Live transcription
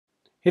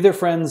Hey there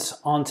friends,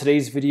 on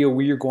today's video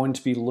we are going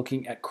to be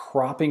looking at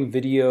cropping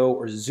video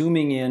or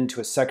zooming in to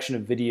a section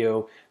of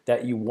video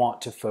that you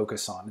want to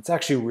focus on. It's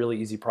actually a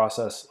really easy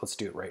process. Let's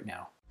do it right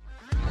now.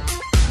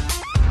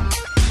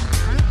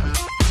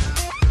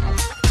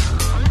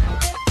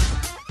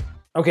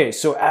 Okay,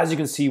 so as you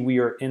can see we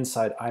are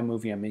inside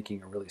iMovie. I'm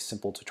making a really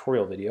simple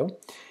tutorial video.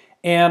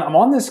 And I'm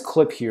on this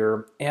clip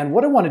here, and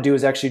what I want to do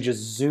is actually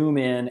just zoom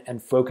in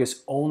and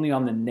focus only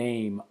on the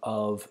name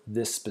of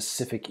this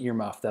specific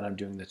earmuff that I'm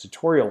doing the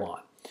tutorial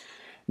on.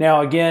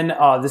 Now again,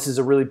 this is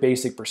a really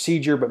basic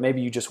procedure, but maybe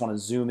you just want to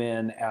zoom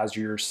in as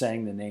you're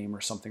saying the name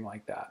or something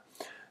like that.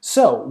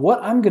 So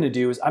what I'm going to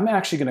do is I'm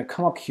actually going to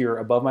come up here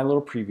above my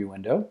little preview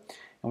window,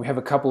 and we have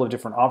a couple of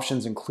different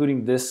options,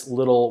 including this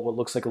little, what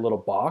looks like a little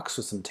box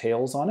with some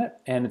tails on it,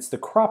 and it's the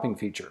cropping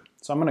feature.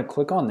 So I'm going to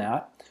click on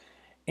that.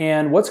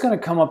 And what's going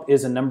to come up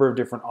is a number of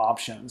different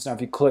options. Now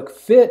if you click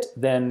fit,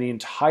 then the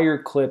entire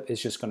clip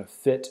is just going to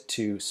fit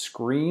to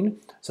screen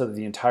so that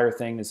the entire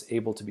thing is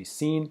able to be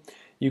seen.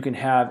 You can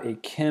have a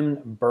Kim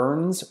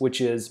Burns,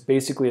 which is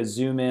basically a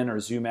zoom in or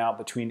zoom out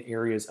between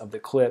areas of the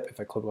clip. If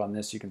I click on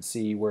this, you can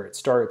see where it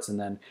starts, and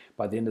then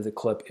by the end of the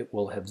clip it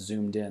will have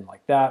zoomed in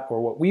like that.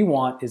 Or what we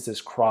want is this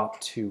crop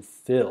to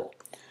fill.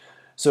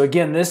 So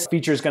again, this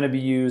feature is going to be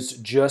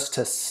used just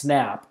to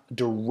snap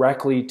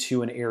directly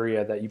to an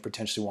area that you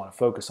potentially want to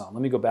focus on.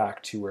 Let me go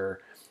back to where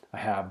I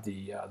have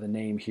the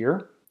name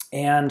here.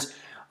 And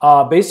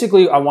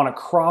basically I want to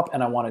crop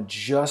and I want to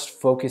just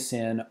focus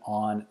in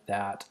on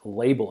that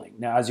labeling.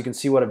 Now as you can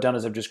see, what I've done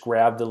is I've just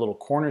grabbed the little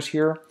corners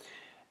here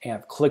and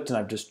I've clicked and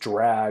I've just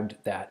dragged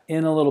that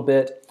in a little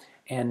bit.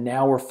 And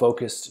now we're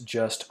focused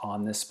just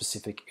on this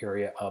specific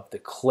area of the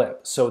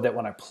clip, so that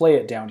when I play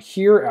it down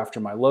here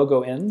after my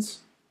logo ends,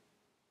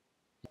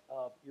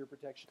 ear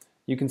protection,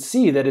 you can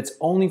see that it's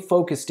only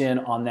focused in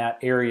on that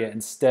area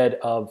instead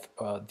of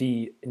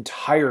the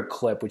entire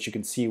clip, which you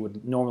can see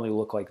would normally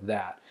look like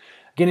that.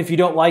 Again, if you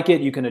don't like it,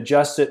 you can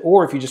adjust it,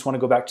 or if you just want to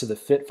go back to the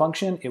fit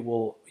function, it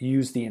will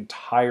use the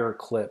entire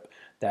clip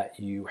that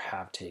you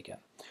have taken.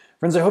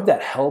 Friends, I hope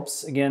that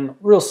helps. Again,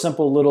 real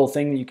simple little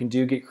thing that you can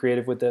do. Get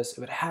creative with this.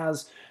 If it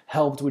has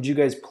helped, would you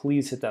guys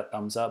please hit that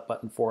thumbs up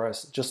button for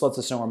us? It just lets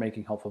us know we're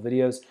making helpful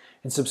videos.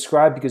 And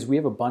subscribe, because we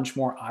have a bunch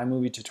more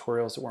iMovie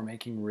tutorials that we're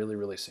making really,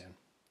 really soon.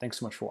 Thanks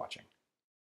so much for watching.